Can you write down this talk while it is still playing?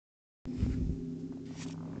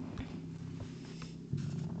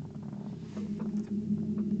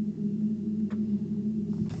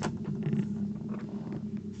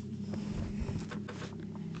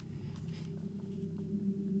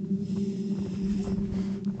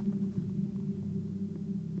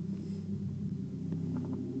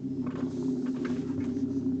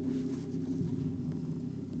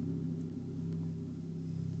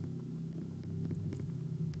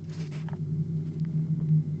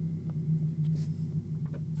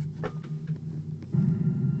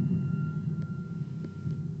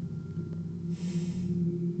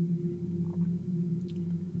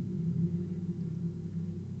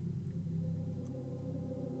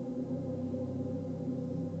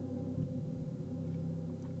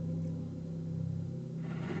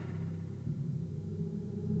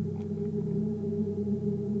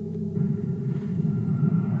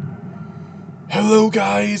Hello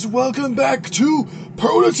guys, welcome back to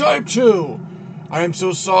Prototype 2! I am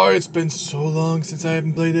so sorry it's been so long since I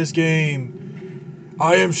haven't played this game.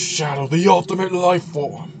 I am Shadow, the ultimate life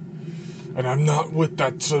form. And I'm not with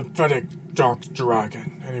that synthetic dark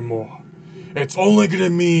dragon anymore. It's only gonna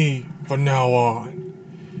be me from now on.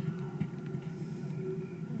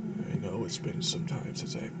 I know it's been some time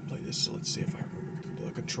since I haven't played this, so let's see if I remember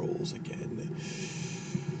the controls again.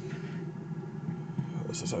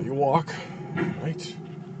 This is how you walk, right?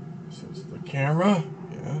 This is the camera,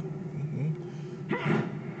 yeah.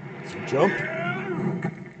 So jump.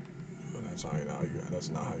 Oh, that's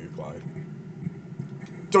not how you glide.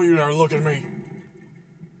 Don't you dare look at me.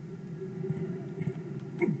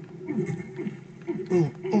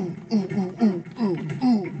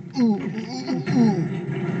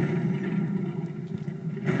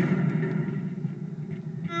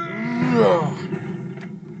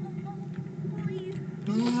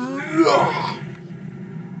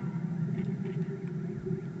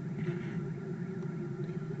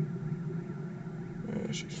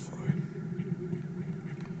 Yeah, she's fine.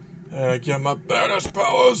 And I get my badass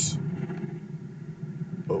powers.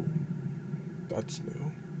 Oh, that's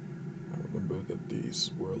new. I remember that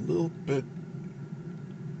these were a little bit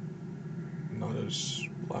not as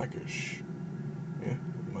blackish. Yeah,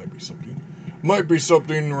 might be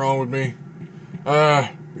something wrong with me.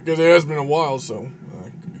 Because it has been a while, so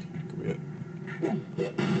could be it.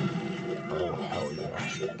 Oh hell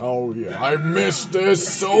yeah! Oh yeah! I missed this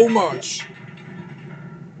so much.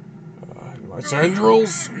 My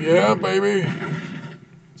tendrils, yeah, baby.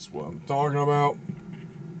 That's what I'm talking about.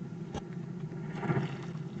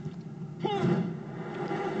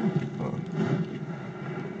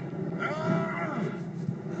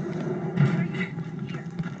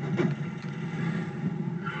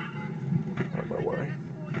 Out of my way.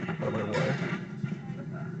 Out of my way.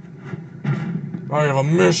 I have a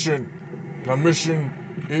mission. The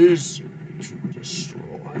mission is to destroy.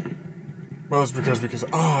 Well, it's because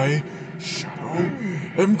I, Shadow,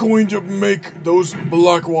 am going to make those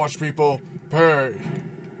Blackwatch people pay.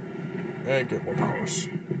 And get more powers.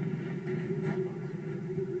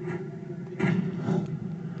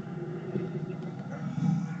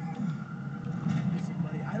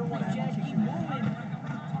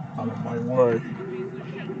 Out of my way.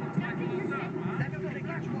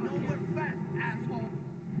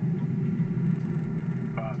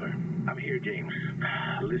 Father, I'm here, James.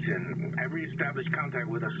 Listen, I reestablished contact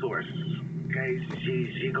with a source. Okay,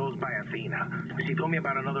 she goes by Athena. She told me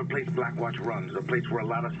about another place Blackwatch runs, a place where a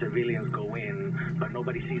lot of civilians go in, but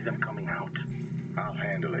nobody sees them coming out. I'll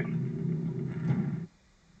handle it.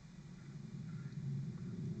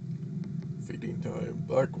 Feeding time.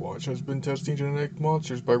 Blackwatch has been testing genetic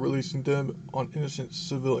monsters by releasing them on innocent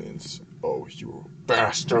civilians. Oh, you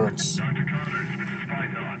bastards! Dr. Connors, this is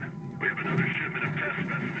Python. We have another shipment of test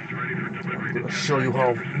specimens ready for delivery. I'm gonna show you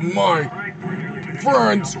how my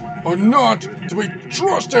friends are not to be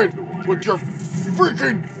trusted with your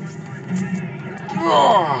freaking.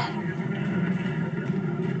 Ah!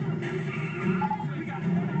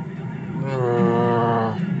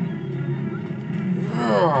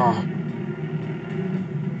 Ah!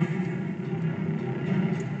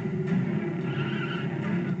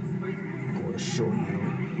 I'm gonna show you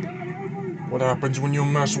what happens when you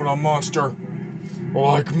mess with a monster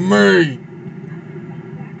like me.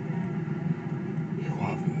 You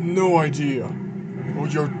have no idea who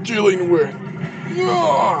you're dealing with.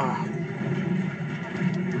 Ah!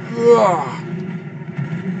 Ah!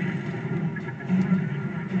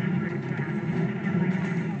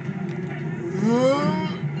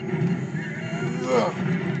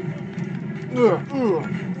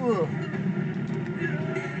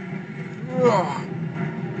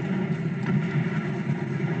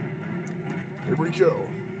 Here we go.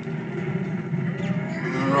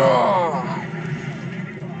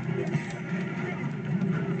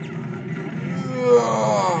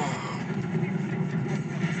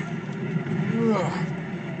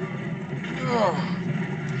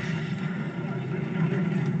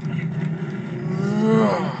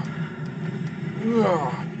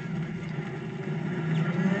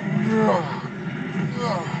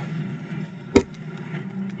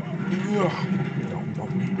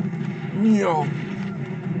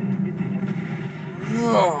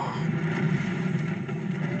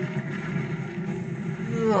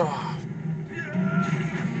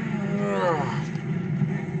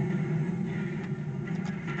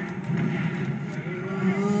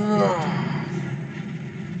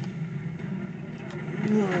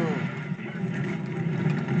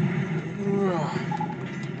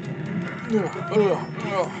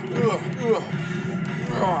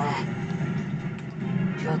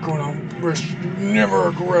 You're gonna wish you never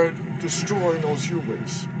regret destroying those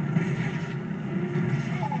humans.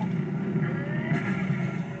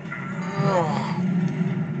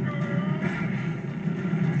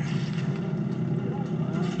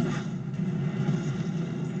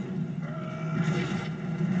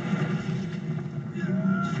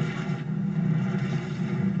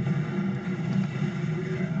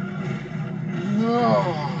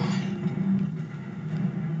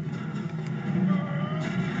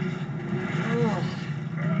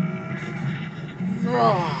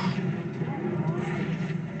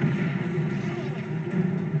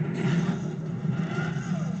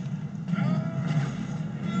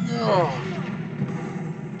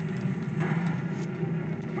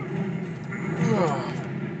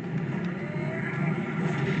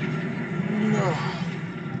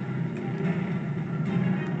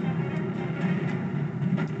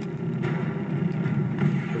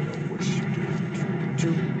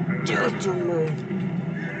 Death to me.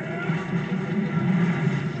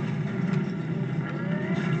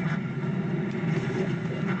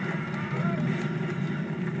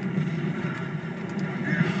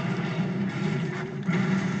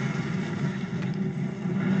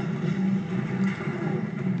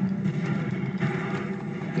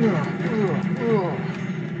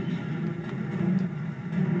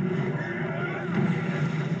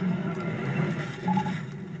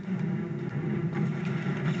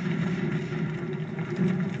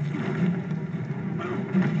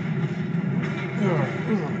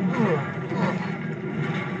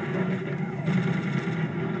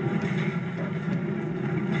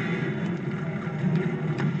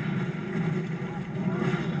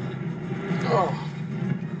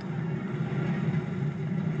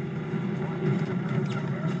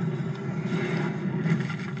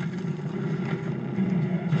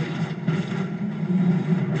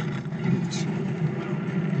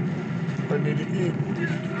 I need to eat.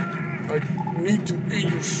 I need to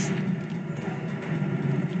eat.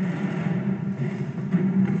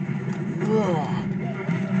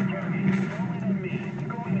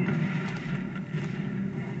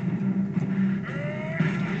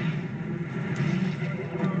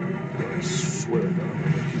 I swear to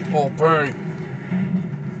God, I'll pay.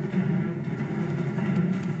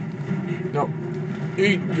 No,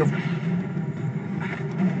 eat your.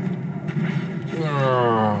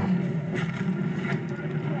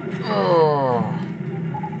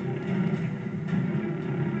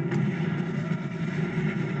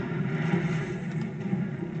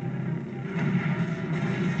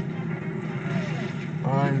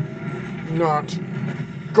 I'm not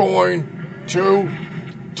going to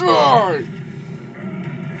die.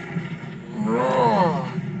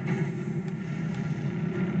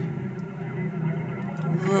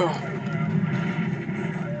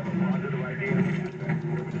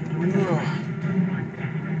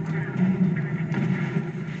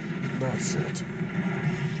 That's it.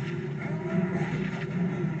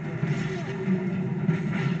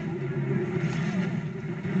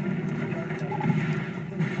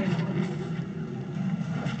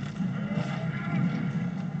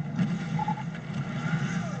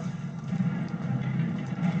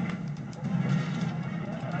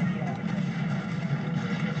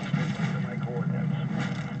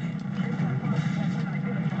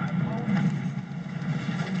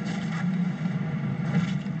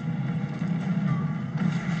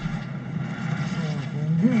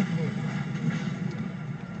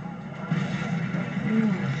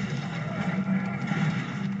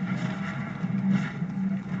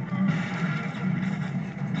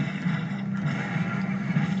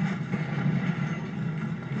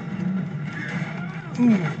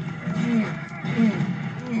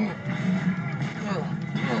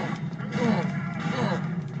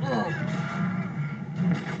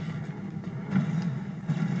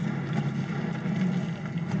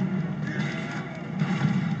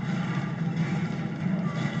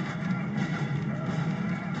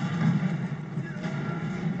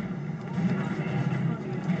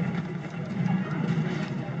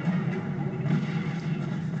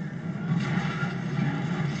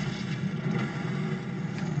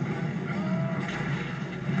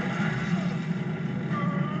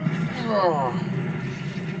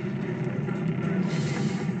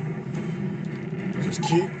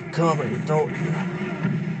 Just keep coming. Don't.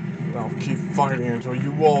 I'll keep fighting until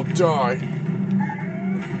you all die.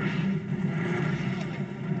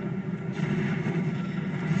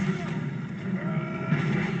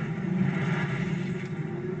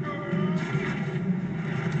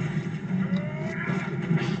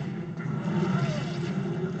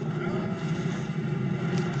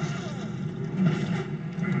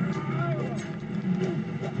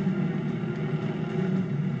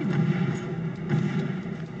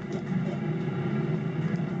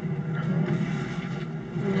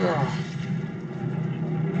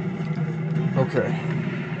 Okay.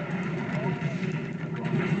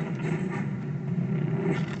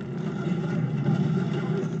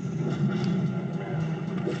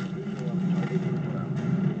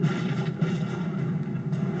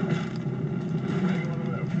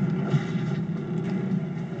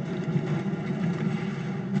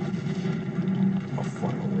 I'll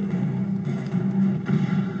find a way.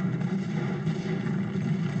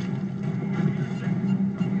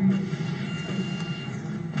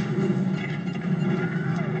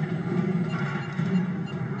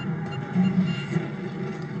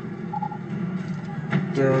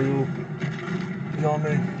 Dare you?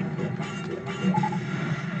 Yummy.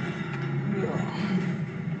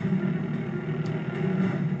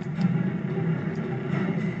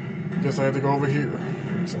 Guess I had to go over here.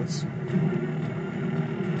 Makes sense.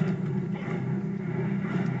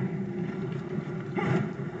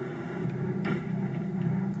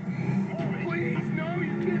 Please, no,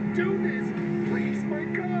 you can't do this. Please, my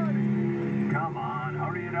God. Come on,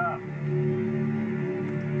 hurry it up.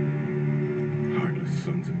 Heartless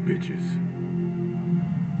sons of bitches.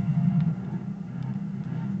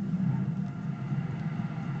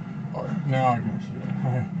 Alright, now I can see it.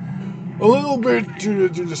 A little bit too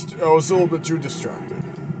I was a little bit too distracted.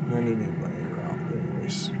 I didn't my ear out,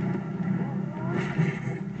 anyways.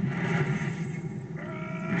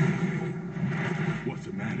 What's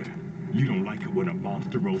the matter? You don't like it when a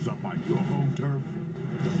monster rolls up on your home turf?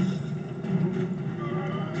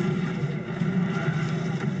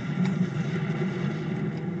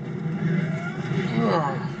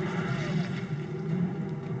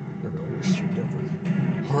 You're gonna wish you never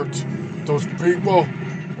hurt those people.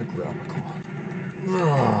 I grab a car.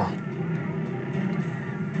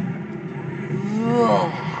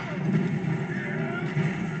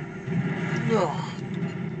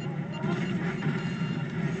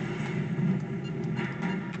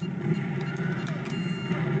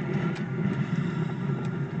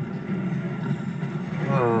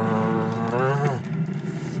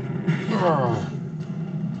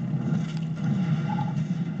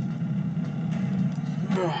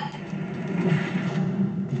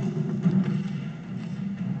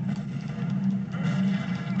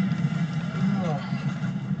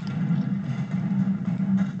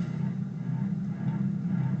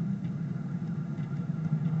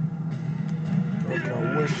 I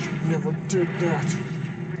wish you never did that.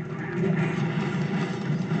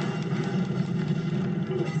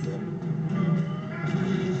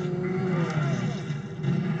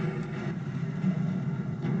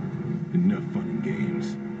 Enough fun and games.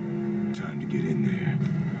 Time to get in there.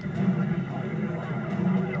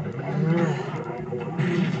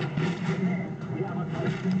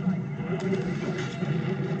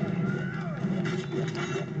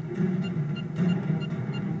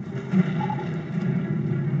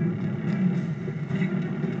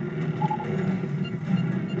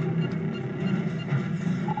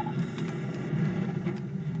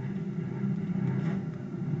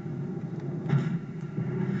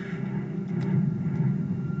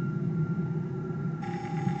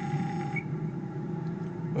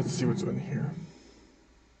 Let's see what's in here.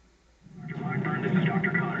 Blackburn, this is Dr.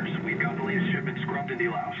 Connors. We've got the latest shipment scrubbed and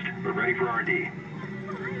deloused. We're ready for RD.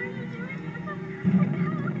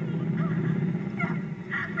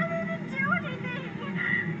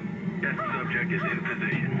 Test subject is in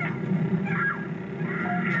position.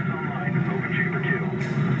 Hands online. Open chamber 2.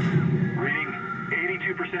 Reading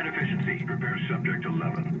 82% efficiency. Prepare subject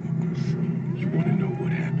 11. You want to know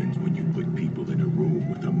what happens when you put people in a room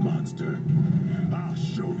with a monster? I'll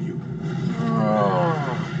show you.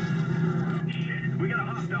 Shit, we got a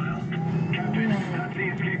hostile. Captain, that's the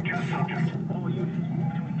escape test subject. All units,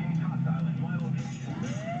 move to engage hostile at my location.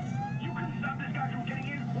 You couldn't stop this guy from getting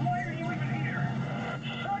in? Why are you even here?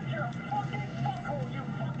 Shut your fucking fuckhole, you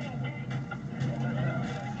fucking geek!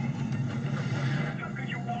 How could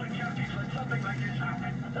you apologize when something like this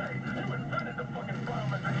happened? Hey, you invented the fucking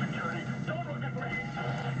biometric security. Don't look at me.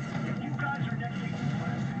 If you guys are next week,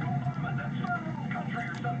 go bomb a third world country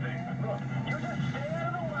or something. Look, you just stay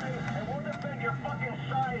out of the way and we'll defend your fucking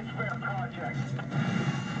science fair project.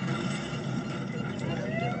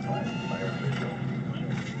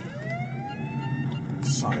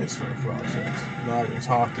 science fair project. Not even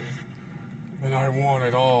talking. And I want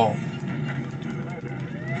it all.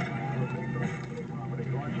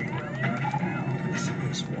 This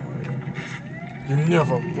is why you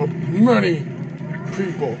never put many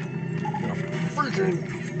people in a freaking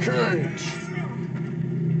cage.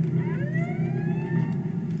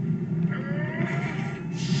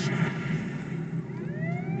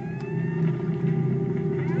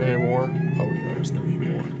 Any more? Oh yeah, there's gonna be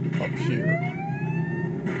more up here.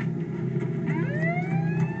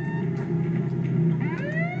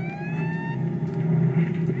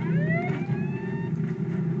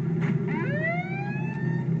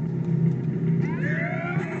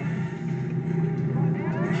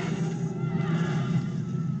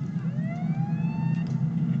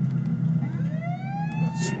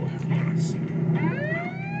 That's what happens.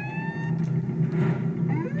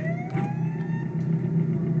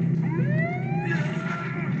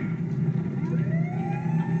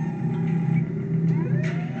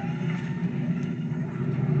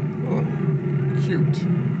 Cute.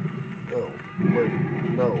 Oh, wait,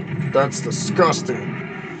 no, that's disgusting.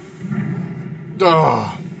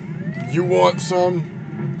 Duh. You want some?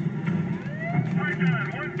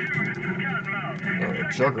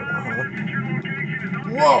 Juggernaut, huh?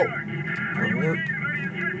 Whoa!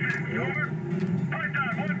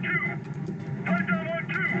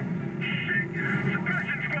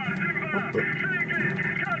 What the?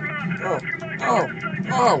 Oh, oh,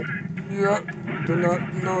 oh! Yeah, did not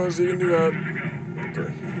notice you can do that.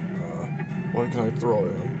 Okay. What can I throw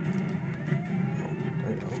at him? Oh, I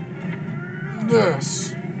know.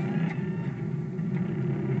 This!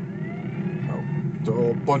 Oh, throw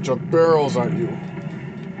a bunch of barrels at you.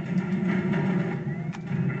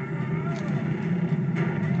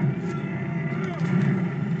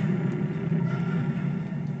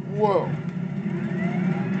 Whoa.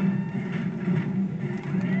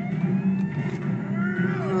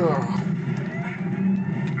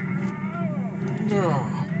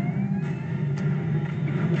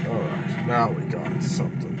 Alright, now we got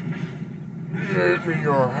something. Give me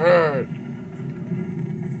your head.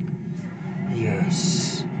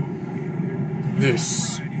 Yes.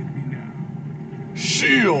 This.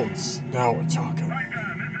 Shields. Now we're talking. This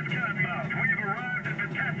is Cottonmouth. We have arrived at the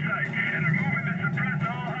test site and are moving to suppress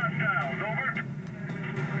all hostiles. Over.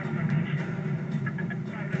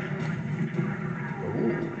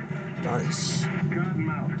 Ooh, nice.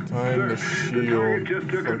 Cottonmouth. Time to shield. Just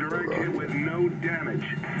took a Fuck the direct hit rocket. with no damage.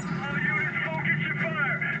 All units, focus your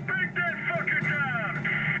fire. Break that fucker down.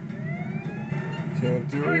 Can't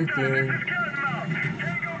do This anything. is Cottonmouth.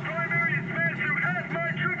 Tango primary advanced through half my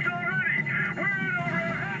troops already. We're in over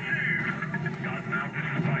our heads here. Cottonmouth, this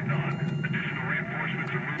is Python. Additional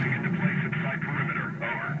reinforcements are moving into place at site perimeter.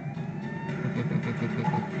 Over.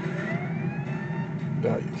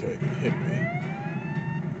 Now you can't even hit me.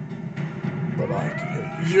 But I can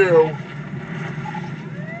hit you.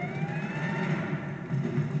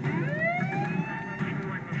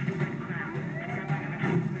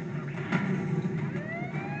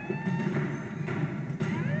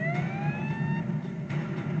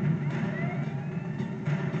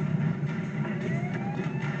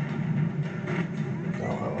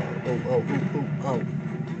 Oh.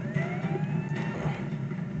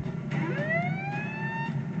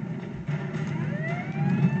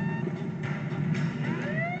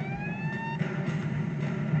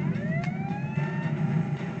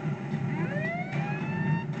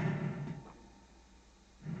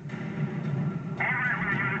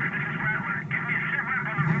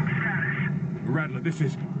 Rattler, this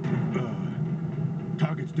is...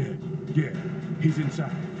 Target's dead. Yeah, he's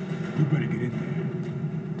inside. You better get in there.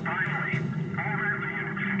 Finally, all Rattler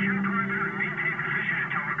units, secure perimeter and maintain position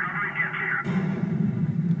until recovery gets here.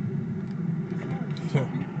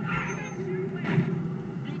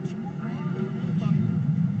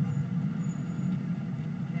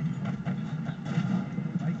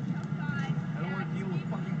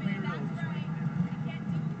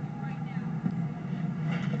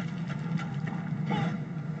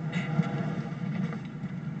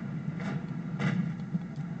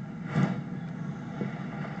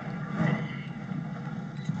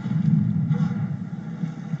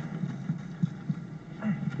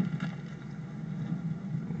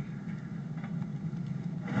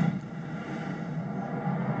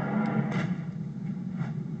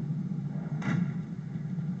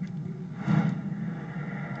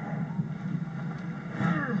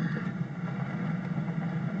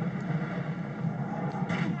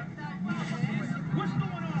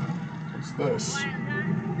 What's this?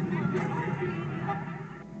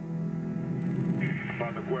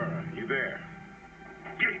 Father Guerra, you there?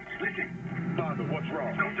 James, listen. Father, what's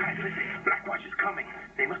wrong? No time, listen. Blackwatch is coming.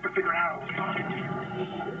 They must have figured out I was talking to you.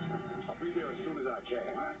 I'll be there as soon as I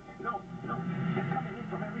can. What? No. They're coming in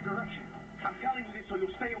from every direction. I'm telling you this so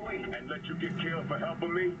you'll stay away. And let you get killed for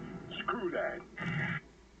helping me? Screw that.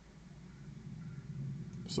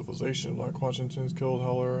 Civilization. Black Washington's killed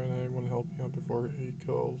Heller and anyone helping him before he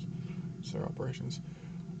kills their operations.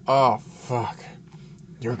 Ah, fuck.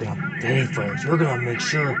 You're gonna pay for it. You're gonna make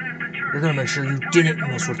sure you didn't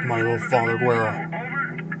mess with my little father Guerra.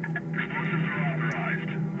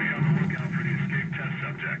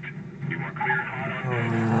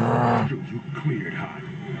 You cleared hot.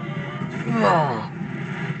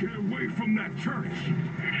 Get away from that church. It's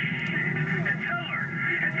Heller.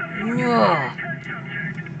 It's a fucking test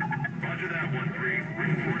subject. Roger that, 1-3.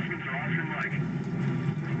 Reinforcements are on your mic.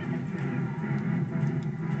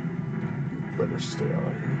 Better stay out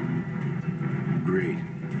of here. Great.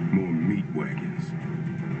 More meat wagons.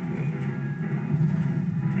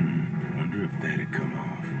 Wonder if that'd come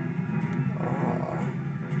off.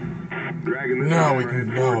 Dragon, this Now is we Brad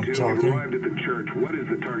can. Now I'm 4-2. I've talking. arrived at the church. What is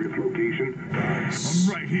the target's location? Nice.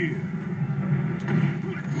 I'm right here.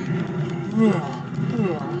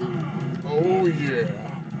 Oh yeah.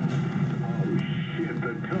 Oh shit,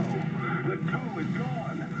 the toe. The toe is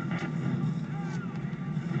gone.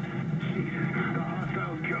 Jesus, the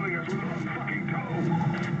hostile's killing us with our own fucking toe.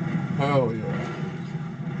 Hell yeah.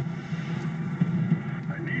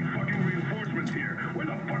 I need fucking reinforcements here. Where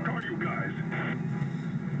the fuck are you guys?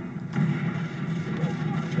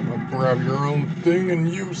 Gonna grab your own thing and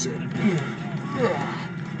use it.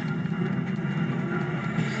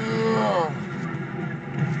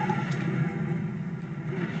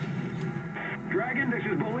 Dragon, this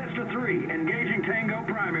is Ballista 3. Engaging Tango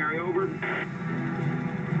Primary, over.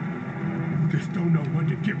 Just don't know when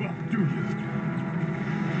to give up, do you?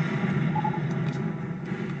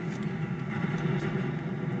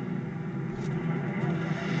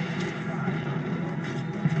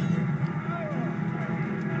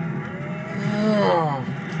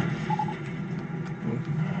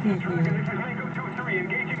 Dragon, this is Tango 2-3.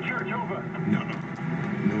 Engaging church, over. Nuh-uh.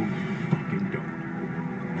 No fucking don't.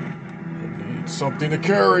 Need something to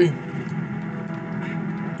carry.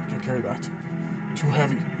 Can't carry that. Too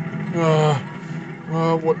heavy.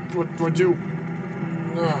 What do I do?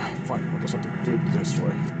 Fine. I'll just have to do it this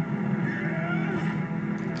way.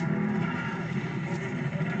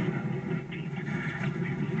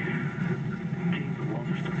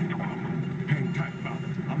 Hang tight, Father.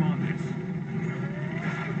 I'm on this.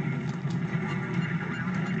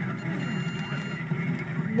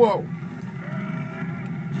 Whoa.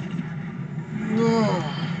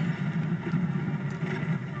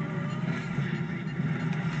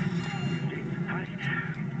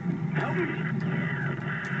 Help me.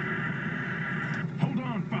 Hold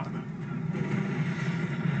on, Father.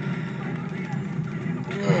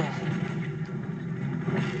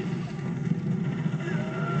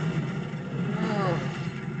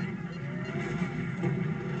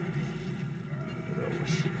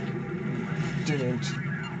 Didn't.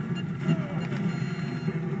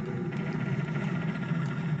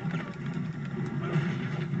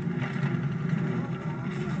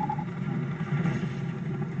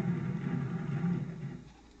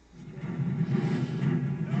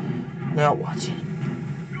 Now what?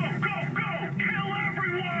 Go! Kill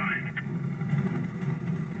everyone!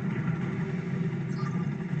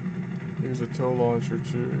 Use a tow launcher to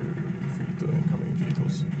defeat the incoming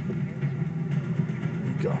vehicles.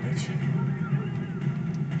 You got it.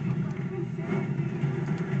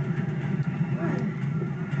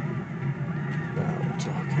 Now we're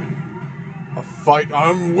talking. A fight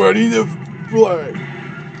I'm ready to play.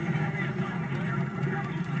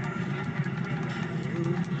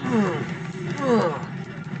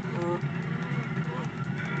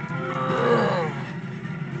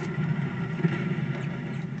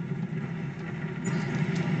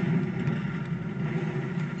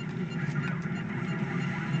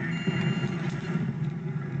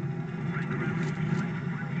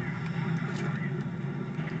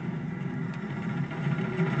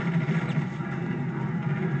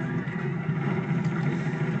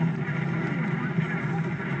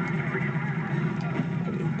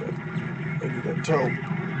 Toe.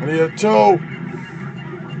 I need a toe.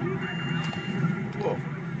 Whoa.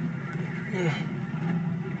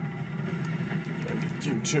 I need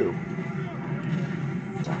you too.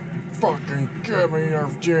 Fucking give me your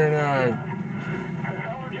DNA.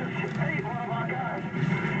 Heller just ate one of our guys.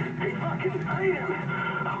 He fucking ate him.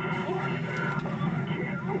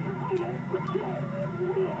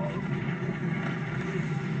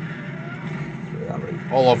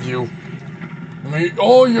 All of you. Me,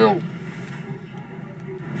 all you! You're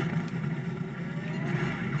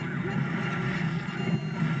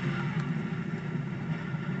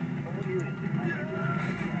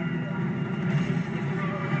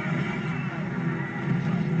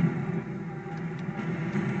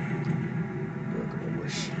gonna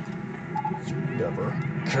wish you never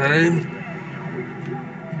came.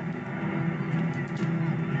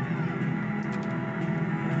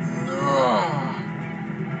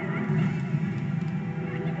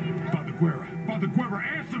 Father Guerra,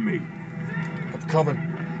 answer me! I'm coming.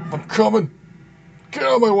 I'm coming. Get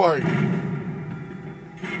out of my way.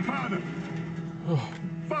 Father!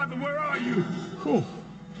 Father, where are you? Whew.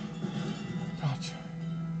 God.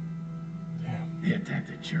 Damn. They attacked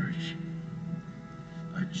a church.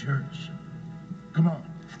 A church. Come on,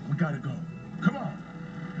 we gotta go. Come on.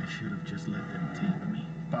 I should have just let them take me.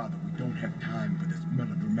 Father, we don't have time for this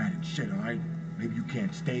melodramatic shit, all right? Maybe you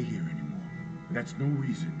can't stay here anymore. But that's no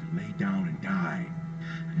reason to lay down and die.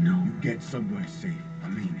 No. You get somewhere safe. I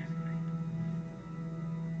mean it.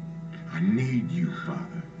 I need you,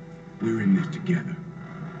 Father. We're in this together.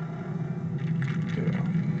 Yeah.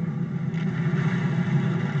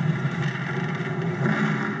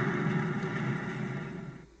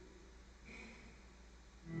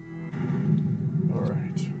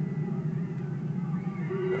 Alright.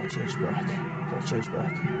 Gotta change back. Gotta change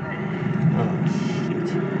back. Oh, shit.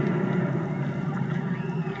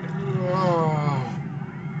 Oh.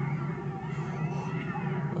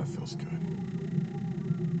 That feels good.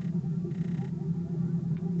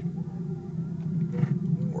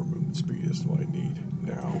 More movement speed is what I need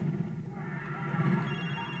now.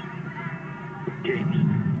 James,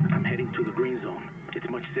 I'm heading to the green zone. It's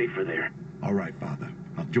much safer there. All right, Father.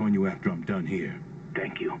 I'll join you after I'm done here.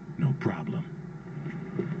 Thank you. No problem.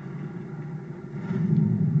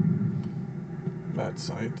 Mad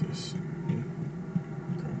scientist.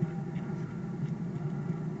 Okay.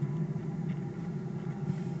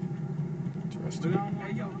 Interesting.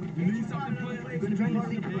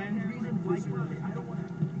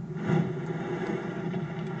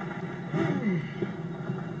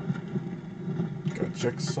 Gotta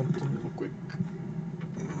check something real quick.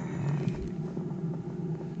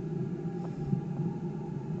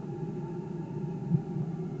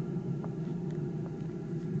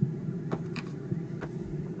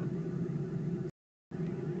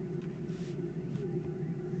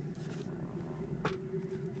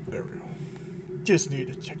 There we go. Just need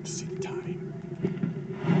to check to see the time.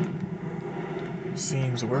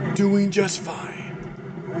 Seems we're doing just fine.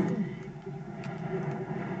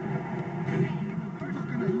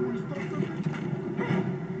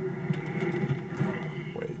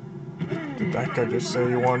 Wait. Did that guy just say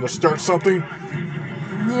he wanted to start something?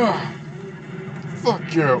 Ugh.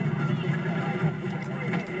 Fuck you.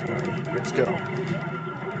 Alright, let's go.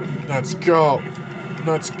 Let's go.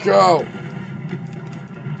 Let's go.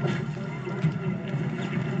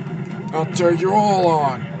 I'll turn you all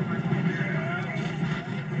on.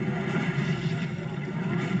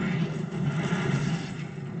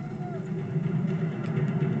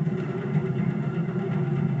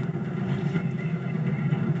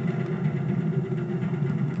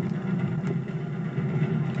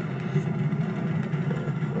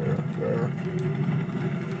 There.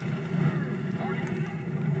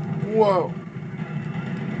 Whoa.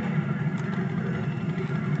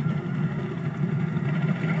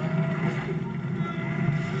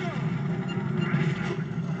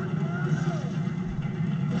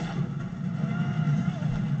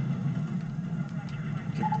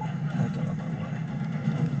 Get the heck out of my way.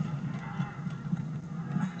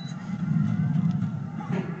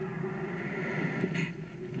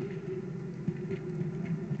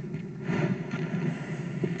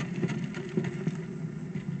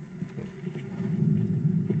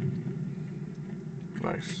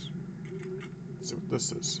 Nice. Let's see what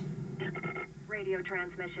this is. Radio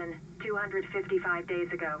transmission, 255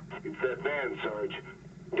 days ago. It's that van, Sarge.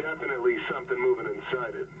 Definitely something moving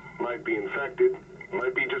inside it. Might be infected.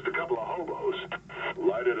 Might be just a couple of hobos.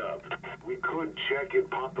 Light it up. We could check it,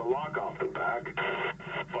 pop the lock off the back.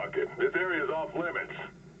 Fuck it. This area's off limits.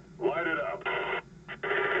 Light it up.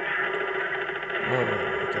 Oh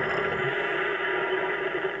my god.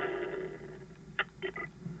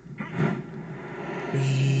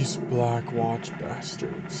 These Black Watch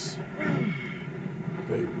bastards.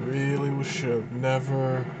 They really should have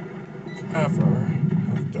never, ever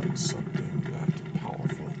have done something that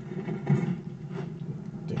powerful.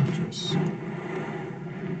 Dangerous. Get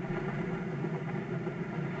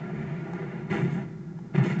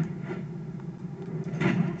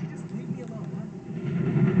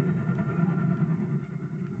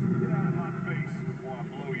out of my face.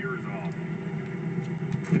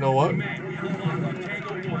 know what?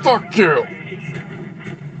 Fuck you!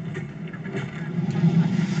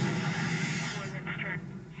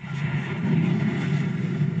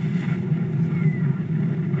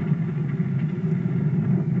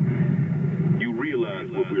 You realize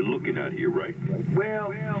what we're looking at here, right?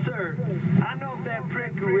 Well, sir, I know if that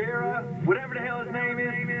prick Carrera, whatever the hell his name is,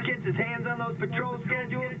 gets his hands on those patrol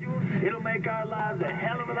schedules, it'll make our lives a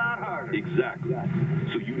hell of a lot harder. Exactly.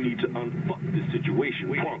 So you need to unfuck this situation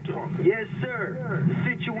pronto. Yes, sir. The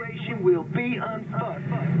situation will be unfucked.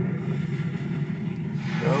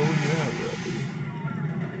 Oh yeah, Rebby.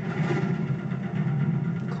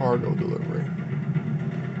 Cargo delivery.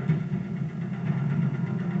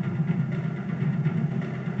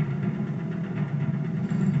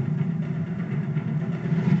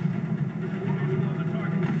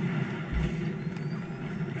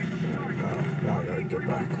 Now I gotta get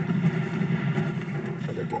back. I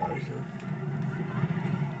gotta get out of here.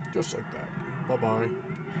 Just like that. Bye-bye.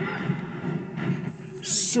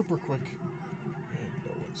 Super quick. And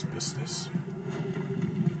no one's business.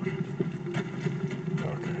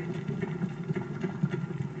 Okay.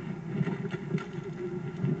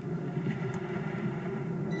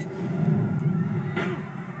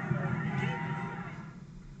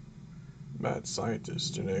 Mad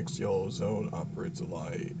scientist, Genetics Yellow Zone operates a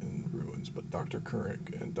lie in ruins, but Dr.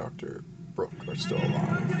 Koenig and Dr. Brooke are still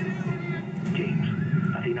alive. James,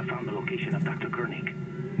 Athena found the location of Dr. Koenig.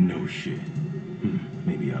 No shit.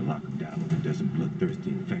 Maybe I'll lock him down with a dozen bloodthirsty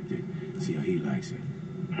infected. See how he likes it.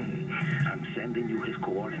 I'm sending you his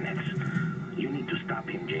coordinates. You need to stop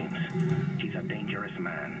him, James. He's a dangerous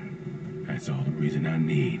man. That's all the reason I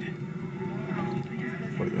need.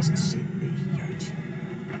 But he hasn't seen me yet.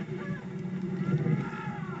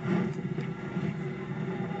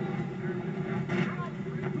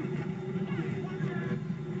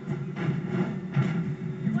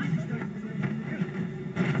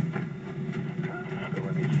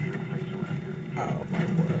 Out of my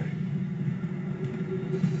way.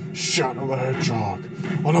 Shadow the Hedgehog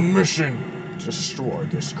on a mission to destroy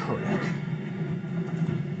this Koenig.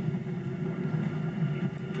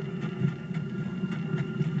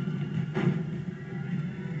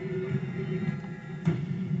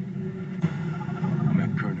 I'm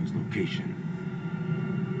at Koenig's location.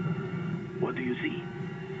 What do you see?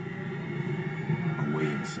 A way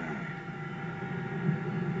inside.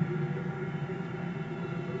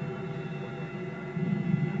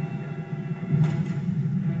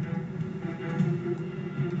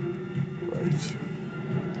 Right.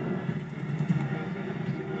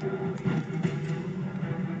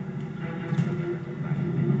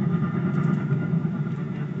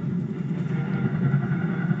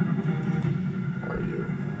 How are you?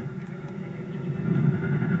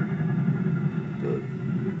 Good.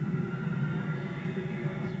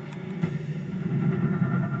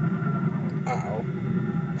 Ow.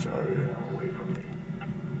 Sorry.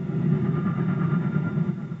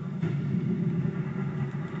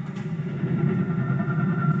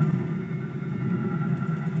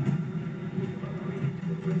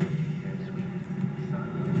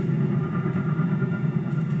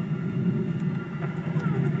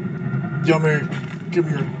 Yummy! Give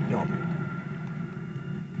me your yum.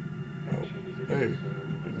 Oh, hey.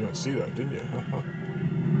 You didn't see that, didn't you?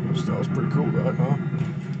 That was pretty cool, that, huh?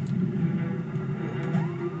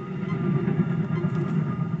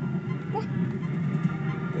 What?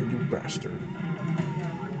 Hey, you bastard.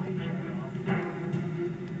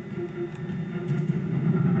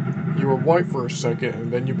 You were white for a second,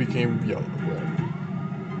 and then you became yellow. Red.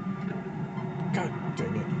 God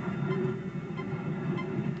dang it.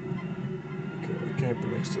 Okay, I can't be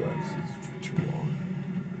next to that. It's too long.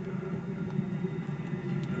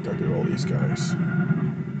 Gotta get all these guys.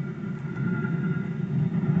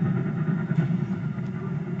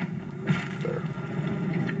 There.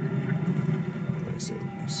 Makes it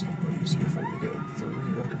somewhat easier for me to get through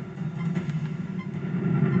here.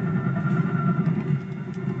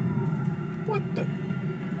 What the?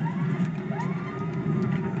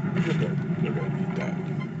 You're gonna need that.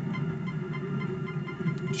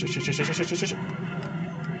 Shit.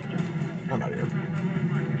 I'm out of here.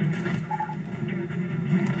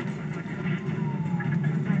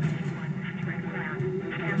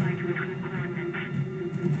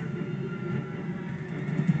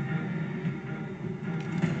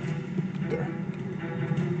 There.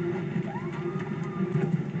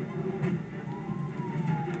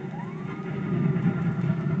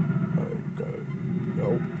 I got it.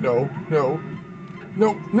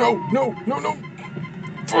 No.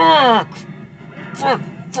 Fuck!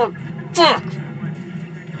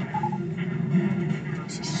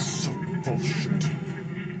 This is so bullshit.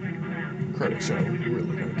 So I'm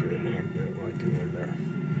really gonna get in there when I get in there.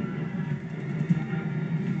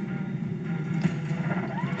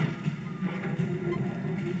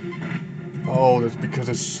 Oh, that's because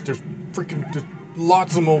there's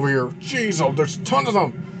lots of them over here. Jeez, oh, there's tons of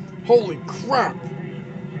them. Holy crap.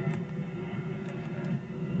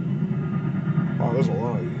 Wow, there's a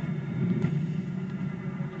lot of you.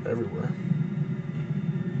 Everywhere.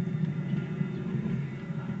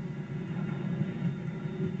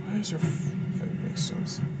 Why is there... That makes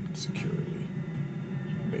sense. Security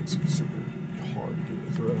makes it super hard to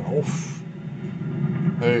get through. Oh.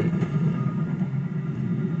 Hey.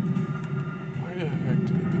 Why the heck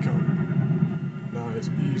did it become not as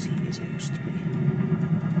easy as it used to be?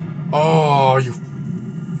 Oh, you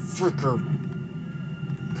fricker.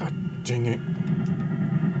 God dang it.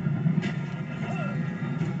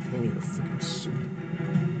 I need a freaking suit.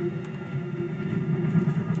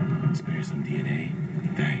 Spare some DNA.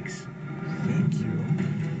 Thanks. Thank you.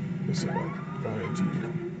 Guess I got into you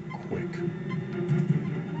quick.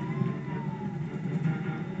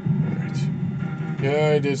 Alright.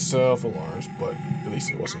 Yeah, I did self alarms, but at least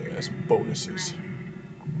it wasn't as bonuses.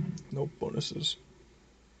 No bonuses.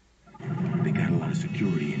 They got a lot of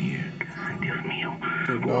security in here. Dios mío.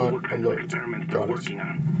 Do not What kind of alert. experiments they're Got it. working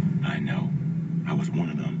on? I know. I was one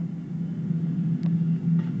of them.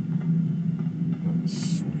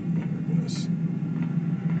 Sweet goodness.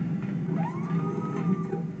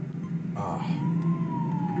 Ah.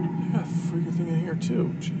 You got a freaking thing in here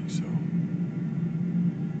too. Jeez.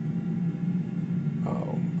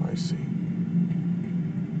 Oh, I see.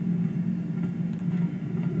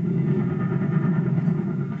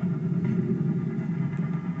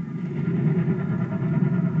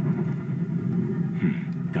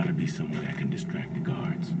 Gotta be somewhere that can distract the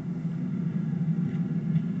guards.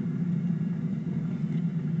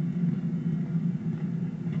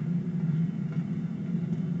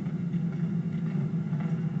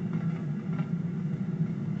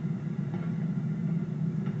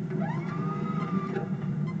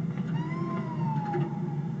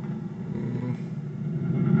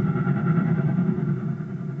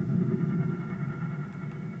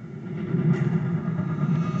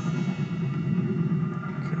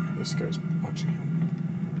 This guy's watching him.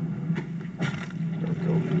 There we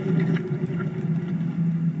go.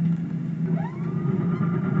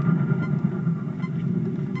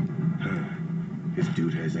 This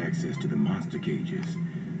dude has access to the monster cages.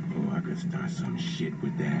 Oh, I could start some shit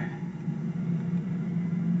with that.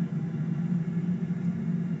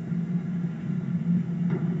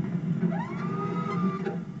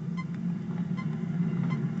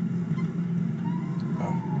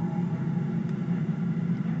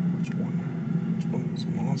 Which one? Which one of these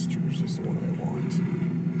monsters is the one I want?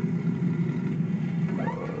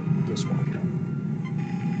 This one.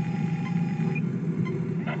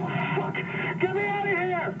 Get me out of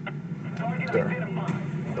here! There.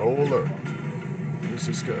 No alert. He's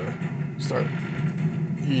just gonna start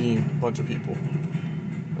eating a bunch of people.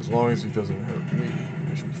 As long as he doesn't hurt me,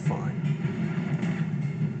 I should be fine.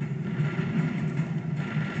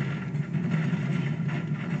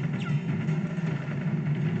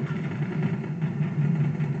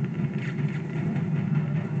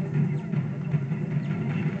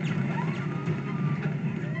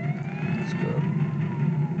 Let's go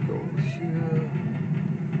here.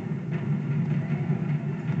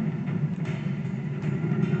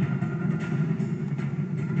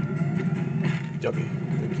 Yummy,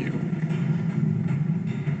 thank you.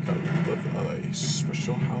 Gotta live a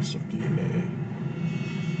special house of DNA.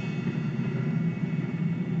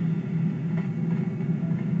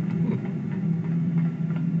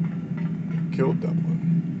 Killed that one.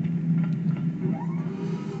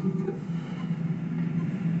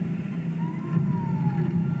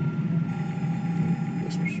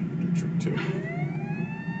 This one should do a trick too.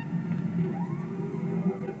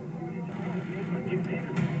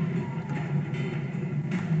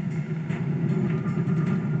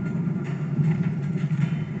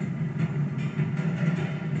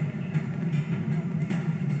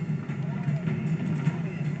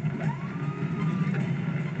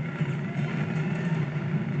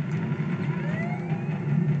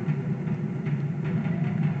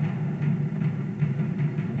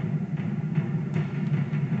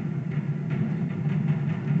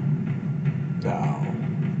 Now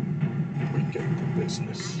we get to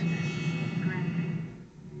business.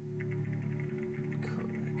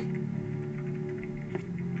 Koenig.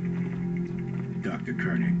 Dr.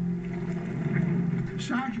 Koenig.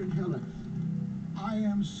 Sergeant Hiller, I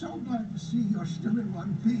am so glad to see you're still in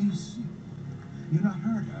one piece. You're not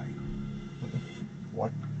hurt, are you?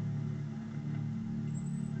 What?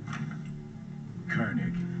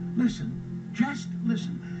 Listen, just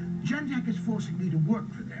listen. Gentek is forcing me to work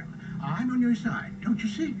for them. I'm on your side, don't you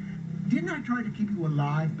see? Didn't I try to keep you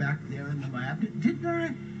alive back there in the lab? Didn't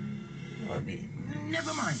I? I mean,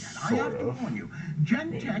 never mind that. I sort have to of. warn you.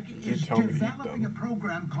 Gentek is developing a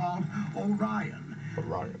program called Orion.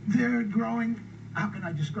 Orion. They're growing, how can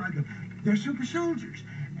I describe them? They're super soldiers,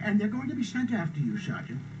 and they're going to be sent after you,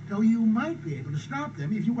 Sergeant. Though you might be able to stop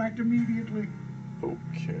them if you act immediately.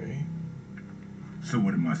 Okay. So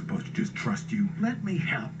what, am I supposed to just trust you? Let me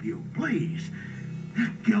help you, please.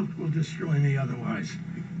 Guilt will destroy me otherwise.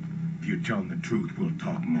 If you're telling the truth, we'll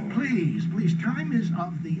talk more. Please, please, time is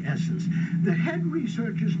of the essence. The head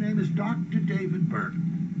researcher's name is Dr. David Burke.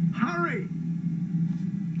 Hurry!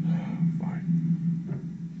 Fine.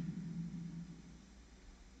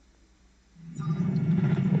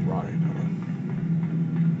 Orion,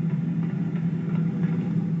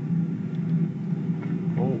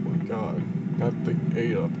 huh? Oh my god. That thing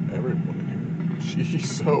ate up everyone in here.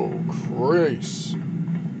 Jesus Christ. I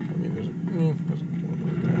mean, there's a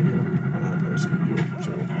one down here. Why not? There's you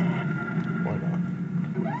too. Why not?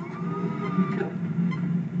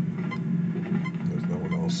 There's no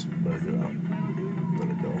one else. Better get out.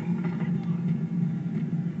 Better go.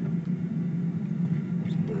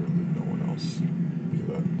 There's literally no one else. Look at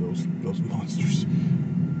that. Those monsters.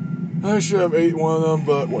 I should have ate one of them,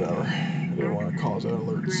 but whatever. I didn't want to cause an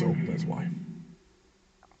alert, so that's why.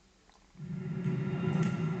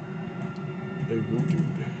 Hey, rude dude.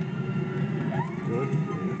 Good?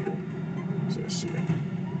 Yeah. So I see it.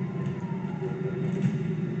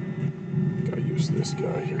 Gotta use this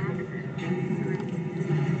guy here.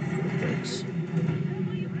 Thanks.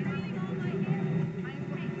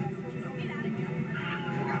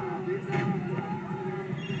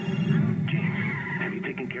 Have you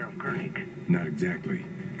taken care of Koenig? Not exactly.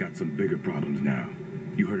 Got some bigger problems now.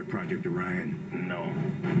 You heard of Project Orion? No.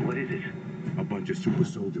 What is it? A bunch of super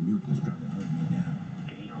soldier mutants trying to hunt me down.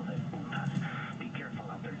 Be careful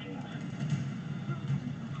out there, James.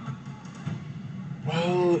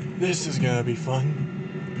 Well, this is gonna be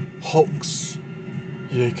fun. Hulks.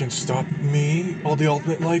 They can stop me, or the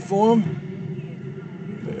ultimate life form?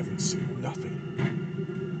 They haven't seen nothing.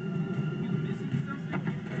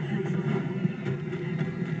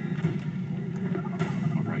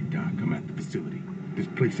 All right, Doc, I'm at the facility. This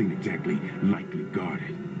place ain't exactly lightly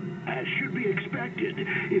guarded. As should be expected,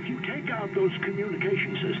 if you take out those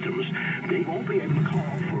communication systems, they won't be able to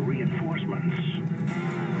call for reinforcements.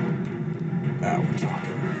 Now we're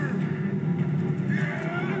talking.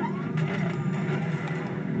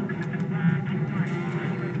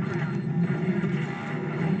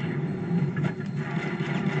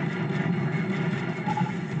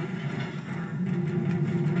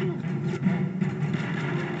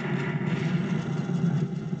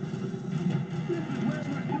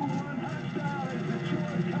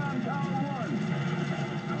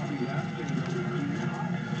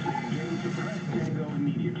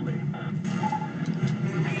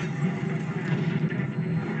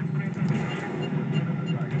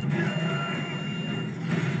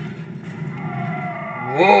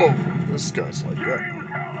 Whoa! This guy's like that.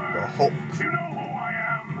 The Hulk. You know who I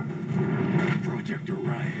am? Project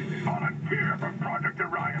Orion. Volunteer for Project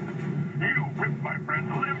Orion. You ripped my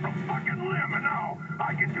friend's limb from fucking limb, and now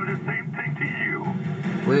I can do the same thing to you.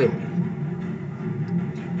 Really?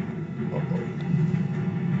 Uh-oh.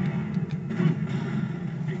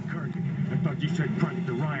 Hey, Kirk, I thought you said Project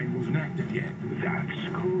Orion wasn't active yet. That's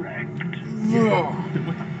correct. Ugh. Then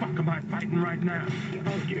what the fuck am I fighting right now?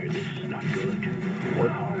 Oh dear, this is not good.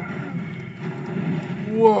 What?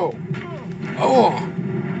 Whoa! Oh!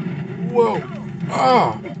 Whoa!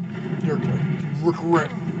 Ah! You're gonna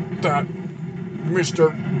regret that, mister.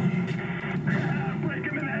 Break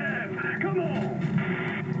him in half! Come on!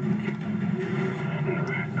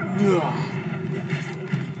 Ugh.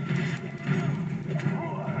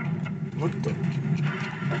 What the?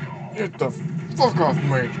 Get the fuck off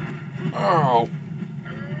me! Ow!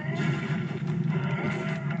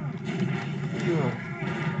 Ugh.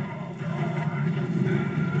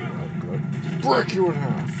 I'm gonna break you in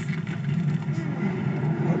half.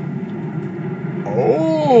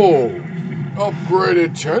 Oh!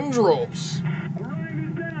 Upgraded tendrils!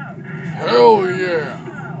 Hell yeah!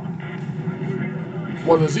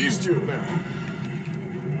 What does these do now?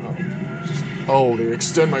 Oh, they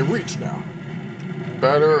extend my reach now.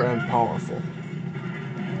 Better and powerful.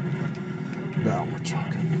 Now we're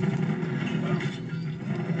talking.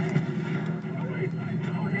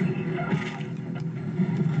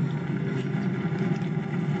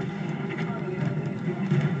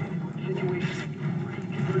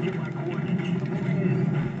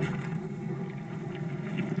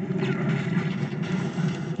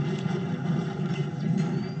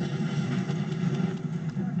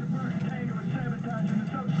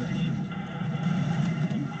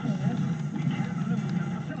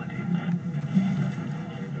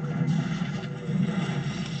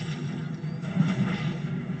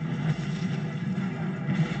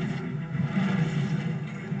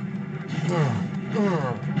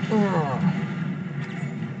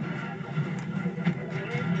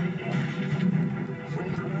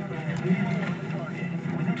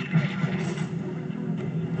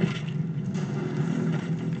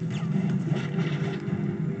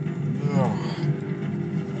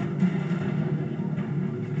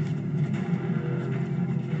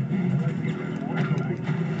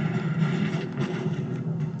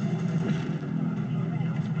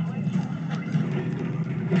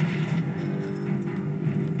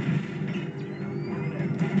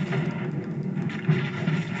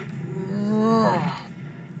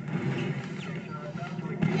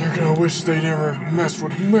 I wish they never messed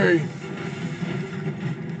with me.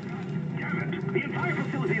 The entire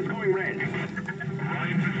facility is going red.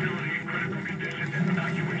 Ryan facility in critical condition.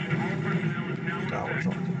 Evacuation of all personnel is now Now we're in effect.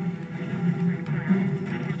 talking.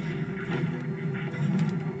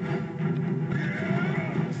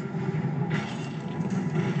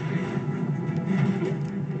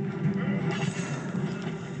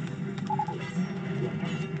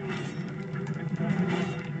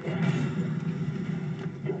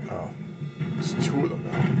 Oh, it's two of them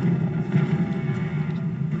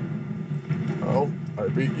now. Oh, I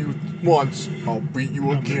beat you once. I'll beat you How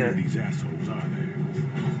many of again. these assholes are there?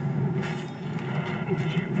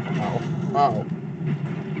 Ow. Ow.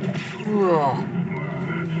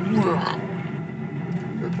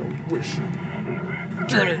 Make a wish.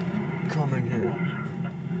 Get it! Come in here.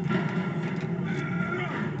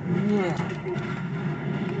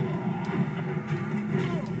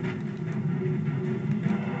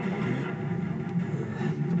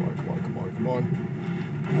 Come on, come on, come on, come on.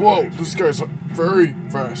 Whoa, this guy's very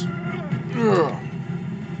fast.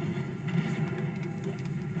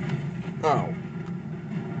 Ow.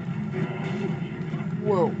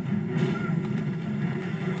 Whoa.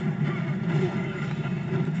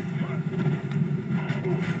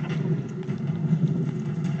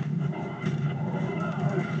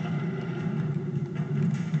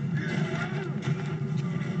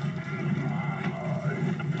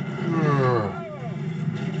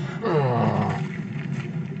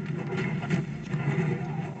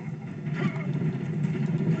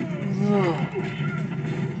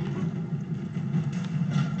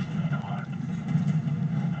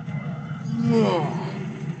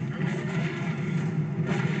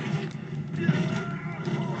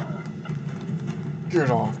 Get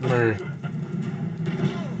off me.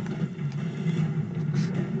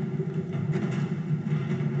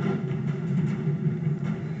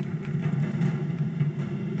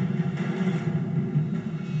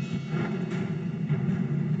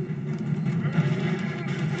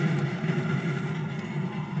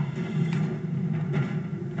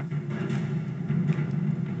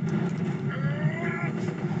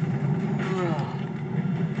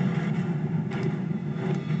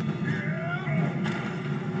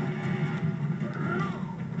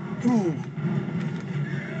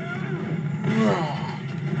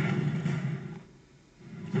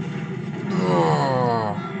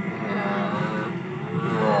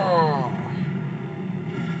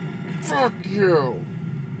 Fuck you!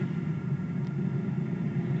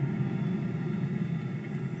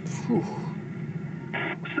 Whew.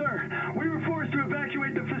 Sir, we were forced to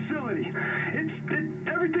evacuate the facility.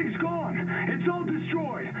 Everything's gone. It's all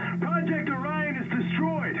destroyed. Project Orion is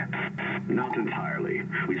destroyed. Not entirely.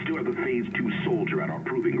 We still have a Phase 2 soldier at our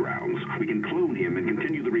proving grounds. We can clone him and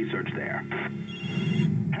continue the research there.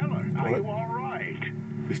 Helen, are you all right?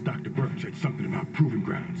 This Dr. Burke said something about proving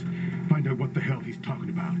grounds. Find out what the hell he's talking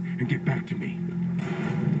about and get back to me.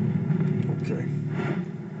 Okay.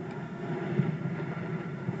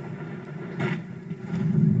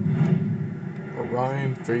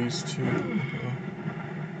 Orion Phase 2.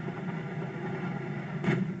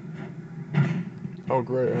 Oh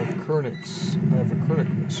great, I have Koenigs. I have a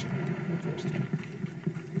Koenig mission. Interesting.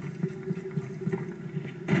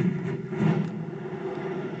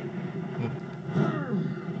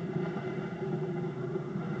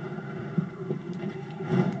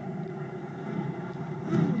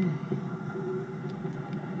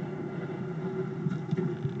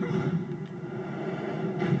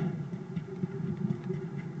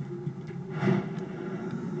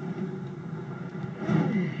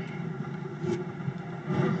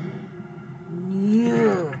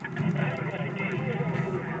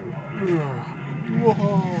 Whoa!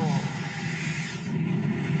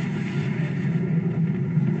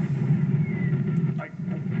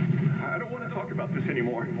 I don't want to talk about this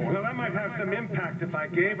anymore. Well, that might have some impact if I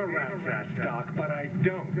gave a rat's ass, Doc, but I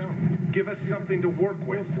don't. Give us something to work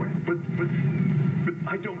with. But But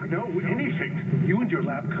I don't know anything. You and your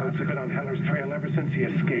lab coats have been on Heller's trail ever since he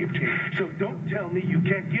escaped. So don't tell me you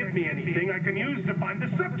can't give me anything I can use to find the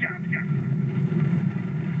subject.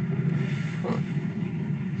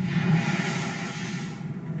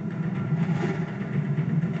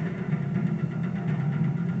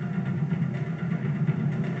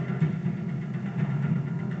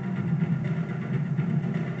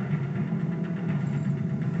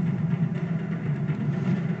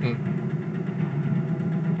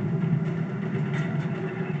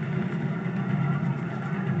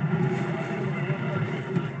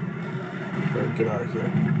 Get out of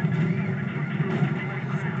here.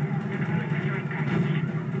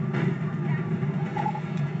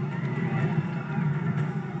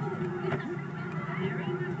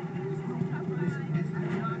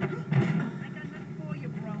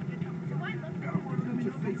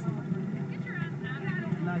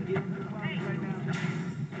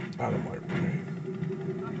 Out of my way.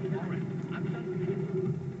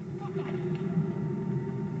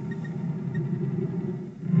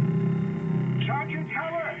 Sergeant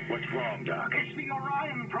Heller! What's wrong, Doc? It's the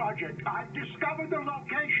Orion Project. I've discovered the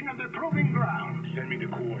location of the proving ground. Send me the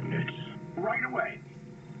coordinates. Right away.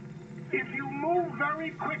 If you move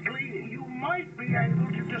very quickly, you might be able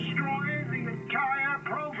to destroy the entire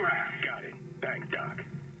program. Got it. Thanks, Doc.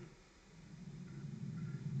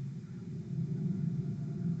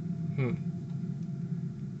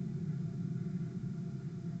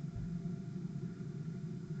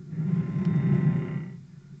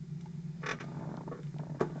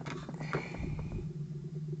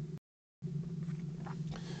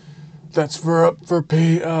 That's for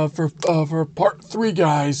part 3,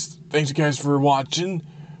 guys. Thanks you guys for watching.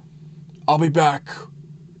 I'll be back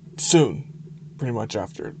soon, pretty much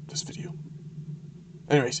after this video.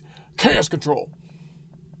 Anyways, Chaos Control.